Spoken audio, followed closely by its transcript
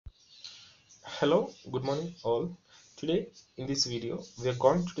Hello, good morning all. Today in this video we are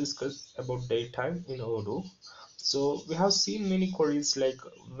going to discuss about datetime in Odoo. So we have seen many queries like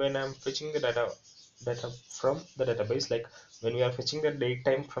when I'm fetching the data from the database, like when we are fetching the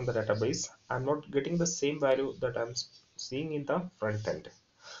datetime from the database, I'm not getting the same value that I'm seeing in the front end.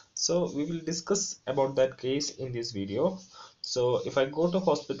 So we will discuss about that case in this video. So if I go to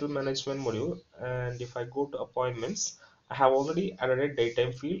hospital management module and if I go to appointments, I have already added a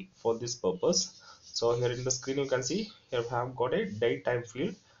datetime field for this purpose. So here in the screen you can see here I have got a datetime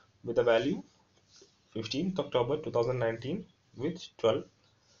field with the value 15th October 2019 with 12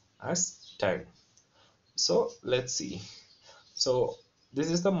 as time. So let's see. So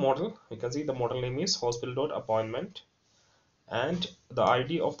this is the model. You can see the model name is hospital.appointment and the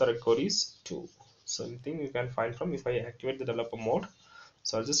ID of the record is 2. Something you can find from if I activate the developer mode.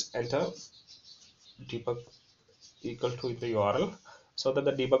 So I'll just enter debug equal to the URL so that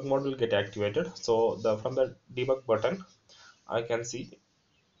the debug mode will get activated. So the from the debug button I can see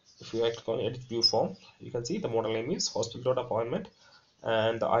if you click on edit view form, you can see the model name is hospital.appointment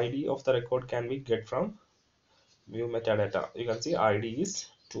and the ID of the record can be get from view metadata. You can see ID is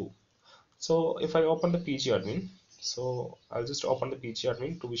 2. So if I open the PG admin, so I'll just open the PG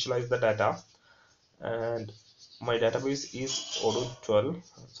admin to visualize the data, and my database is Odoo 12,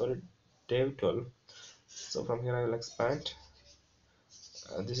 sorry, Dev 12. So from here I will expand.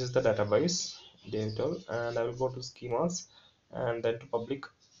 This is the database Dev 12, and I will go to schemas and then to public,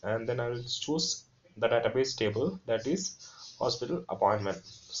 and then I will choose the database table that is hospital appointment.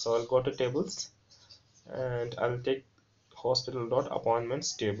 So I'll go to tables and I will take hospital dot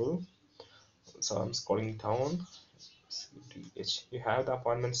appointments table. So I'm scrolling down. You have the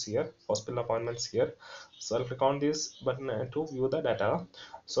appointments here, hospital appointments here. So I'll click on this button to view the data.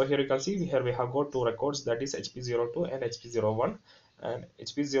 So here you can see here we have got two records, that is HP02 and HP01, and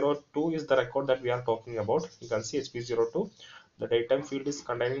HP02 is the record that we are talking about. You can see HP02, the datetime field is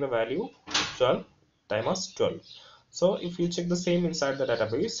containing the value 12, time as 12. So if you check the same inside the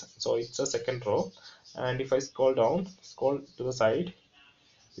database, so it's a second row, and if I scroll down, scroll to the side,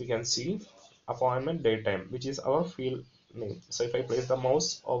 you can see appointment datetime, which is our field name. So if I place the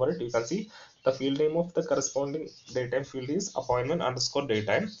mouse over it, you can see the field name of the corresponding datetime field is appointment underscore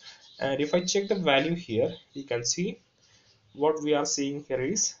datetime. And if I check the value here, you can see what we are seeing here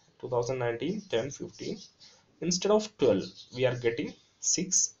is 2019 10 15. Instead of 12 we are getting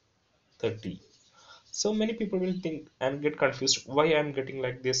 6:30. So many people will think and get confused why I am getting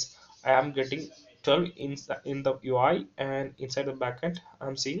like this. I am getting 12 in the UI, and inside the backend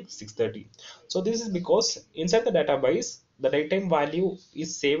I'm seeing 6:30. So this is because inside the database the datetime value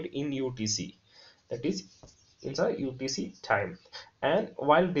is saved in UTC, that is inside UTC time, and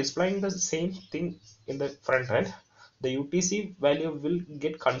while displaying the same thing in the front end, the UTC value will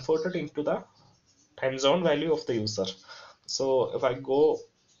get converted into the time zone value of the user. So if I go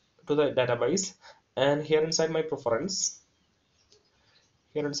to the database, and here inside my preference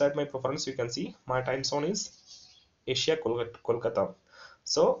you can see my time zone is Asia Kolkata.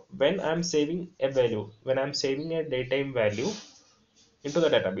 So when I'm saving a daytime value into the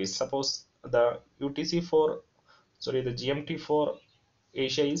database, suppose the UTC for the GMT for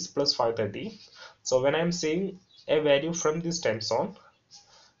Asia is plus 5:30. So when I'm saving a value from this time zone,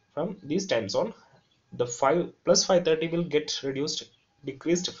 the 5 plus 5:30 will get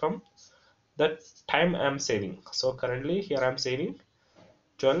decreased from that time I'm saving. So currently here I'm saving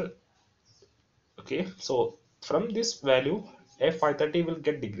 12. Okay, so from this value a 5:30 will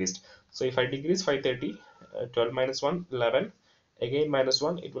get decreased. So if I decrease 5:30, 12 minus 1 11, again minus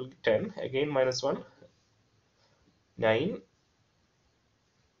 1 it will be 10, again minus 1 9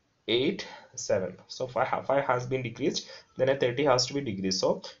 8 7. So 5 has been decreased, then a 30 has to be decreased.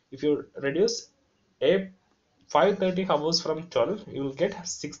 So if you reduce a 5:30 hours from 12, you will get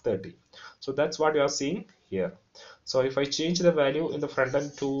 6:30. So that's what you are seeing here. So if I change the value in the front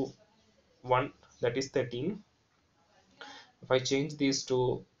end to 1, that is 13. If I change these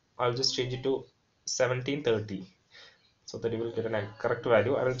to, I'll just change it to 17:30 so that you will get a correct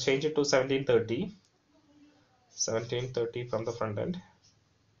value. I will change it to 17:30 from the front end.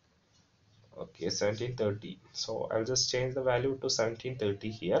 Okay, 17:30. So I'll just change the value to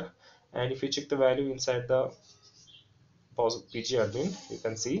 17:30 here. And if you check the value inside the PG admin, you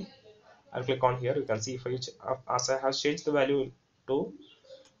can see, I'll click on here. You can see if I as I have changed the value to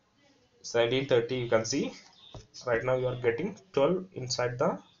 17:30, you can see right now you are getting 12 inside the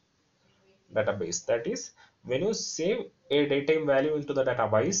database. That is, when you save a datetime value into the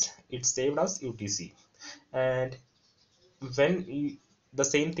database, it's saved as UTC, and when the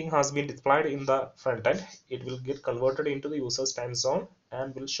same thing has been deployed in the front end, it will get converted into the user's time zone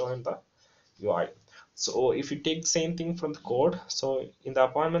and will show in the UI. So if you take the same thing from the code, so in the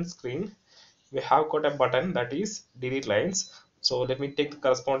appointment screen we have got a button that is delete lines. So let me take the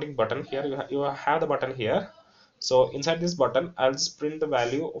corresponding button here. You have the button here. So inside this button I'll just print the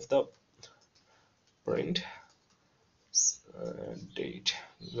value of the print date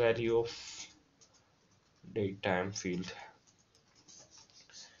value of date time field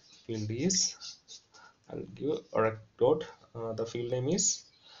is, I'll give a dot, the field name is,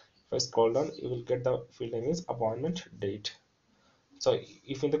 if I scroll down you will get the field name is appointment date. So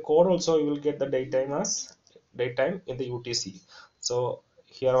if in the code also you will get the datetime as datetime in the UTC. So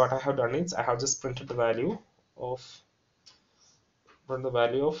here what I have done is I have just printed the value of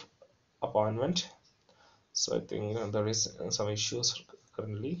appointment. So I think there is some issues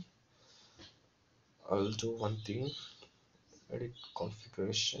currently. I'll do one thing, edit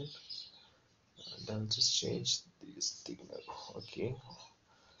configuration, and I'll just change this thing, okay,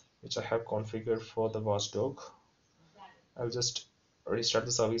 which I have configured for the watchdog. I'll just restart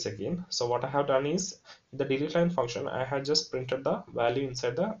the service again. So what I have done is in the delete line function I have just printed the value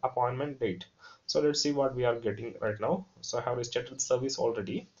inside the appointment date. So let's see what we are getting right now. So I have restarted the service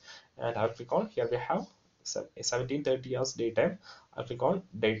already, and I'll click on, here we have 17:30 hours daytime. I'll click on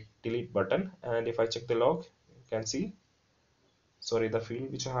date delete button, and if I check the log you can see, sorry, the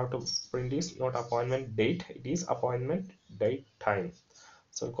field which I have to print is not appointment date, it is appointment date time.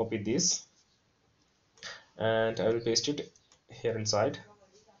 So I'll copy this and I will paste it here inside,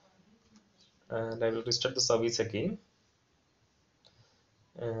 and I will restart the service again.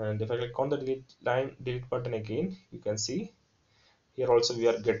 And if I click on the delete button again, you can see here also we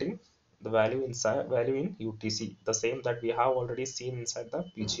are getting the value in UTC, the same that we have already seen inside the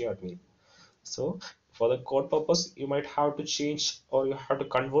PG admin. So for the code purpose you might have to change, or you have to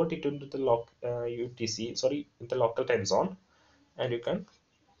convert it into the UTC, sorry, in the local time zone, and you can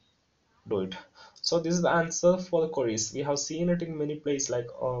do it. So this is the answer for the queries. We have seen it in many places like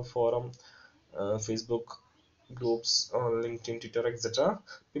forum, Facebook groups, LinkedIn, Twitter, etc.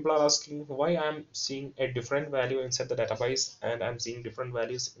 People are asking why I'm seeing a different value inside the database and I'm seeing different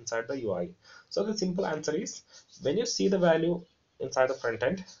values inside the UI. So the simple answer is, when you see the value inside the front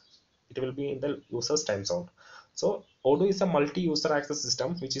end, it will be in the user's time zone. So Odoo is a multi-user access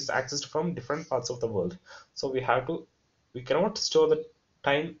system which is accessed from different parts of the world. So we cannot store the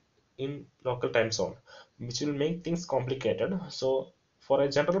time in local time zone, which will make things complicated. So for a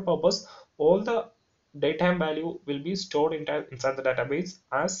general purpose, all the daytime value will be stored inside the database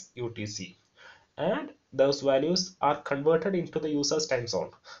as UTC, and those values are converted into the user's time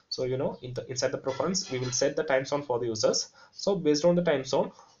zone. So inside the preference we will set the time zone for the users. So based on the time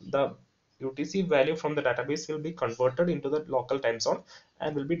zone, the UTC value from the database will be converted into the local time zone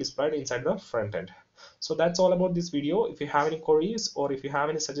and will be displayed inside the front end. So that's all about this video. If you have any queries or if you have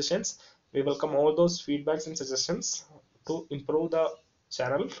any suggestions, we welcome all those feedbacks and suggestions to improve the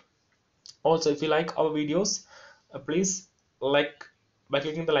channel. Also, if you like our videos, please like by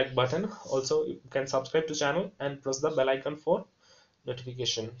clicking the like button. Also, you can subscribe to channel and press the bell icon for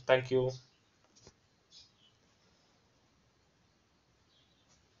notification. Thank you.